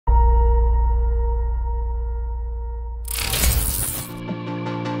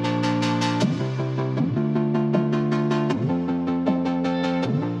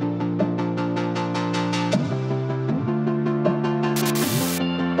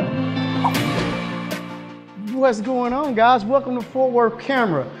What's going on, guys? Welcome to Fort Worth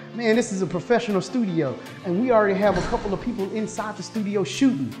Camera. Man, this is a professional studio, and we already have a couple of people inside the studio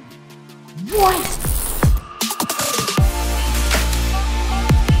shooting. What?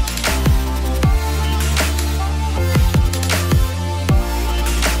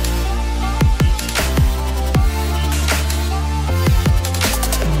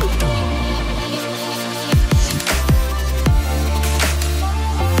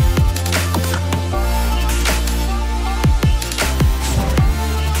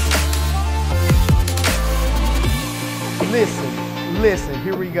 Listen,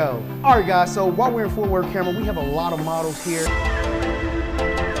 here we go. All right, guys, so while we're in Fort Worth Camera, we have a lot of models here.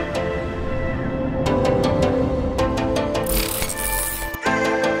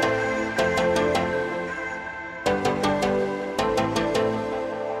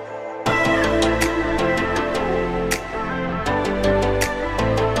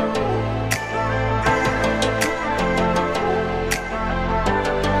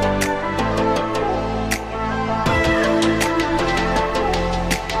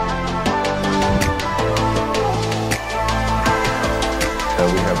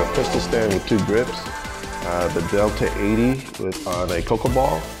 We have a pistol stand with 2 grips, the Delta 80 on a cocoa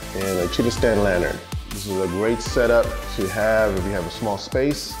ball, and a CheetahStand lantern. This is a great setup to have if you have a small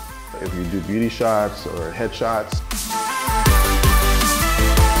space, if you do beauty shots or headshots.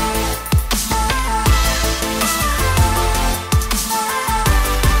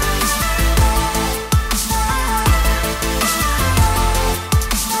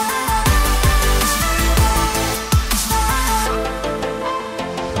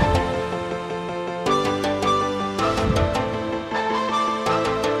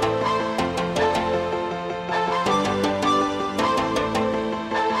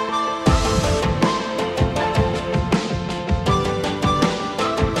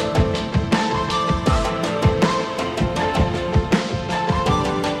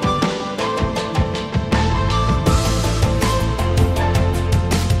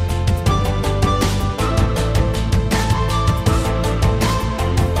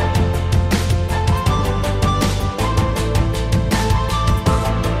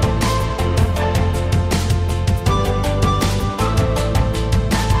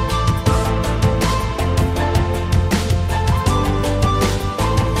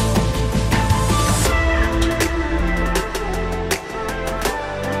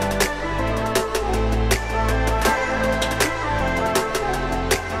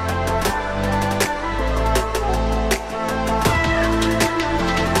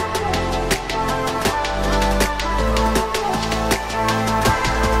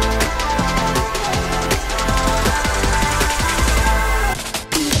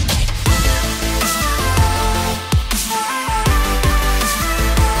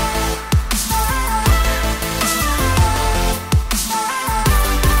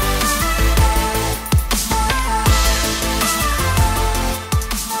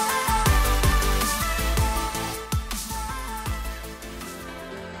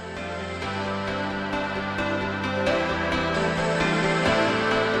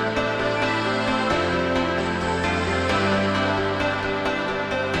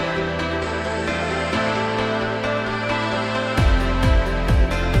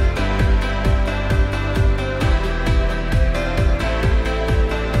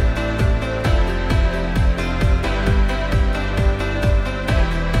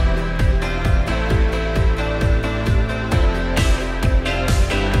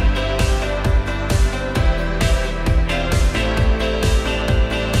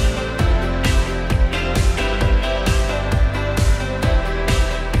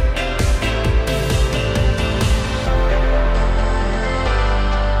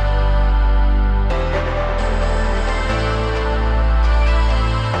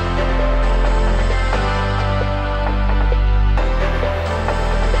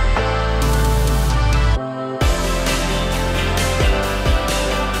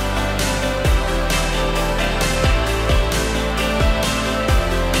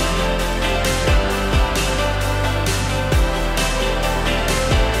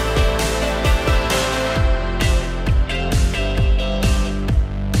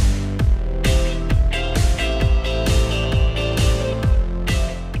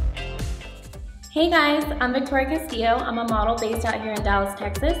 Hey guys, I'm Victoria Castillo. I'm a model based out here in Dallas,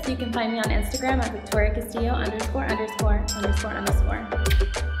 Texas. You can find me on Instagram at _Castillo_____.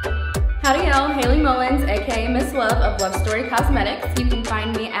 Howdy y'all, Haley Mullins, aka Miss Love of Love Story Cosmetics. You can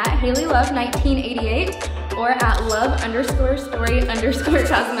find me at HaleyLove1988 or at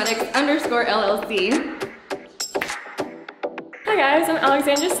love_story_cosmetics_LLC. Okay guys, I'm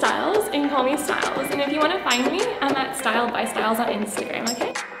Alexandra Styles, and you can call me Styles. And if you want to find me, I'm at Styled by Styles on Instagram,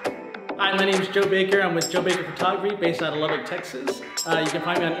 okay? Hi, my name is Joe Baker. I'm with Joe Baker Photography, based out of Lubbock, Texas. You can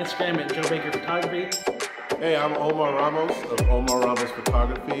find me on Instagram at Joe Baker Photography. Hey, I'm Omar Ramos of Omar Ramos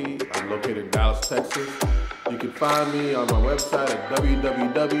Photography. I'm located in Dallas, Texas. You can find me on my website at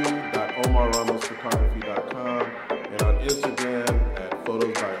www.omarramosphotography.com.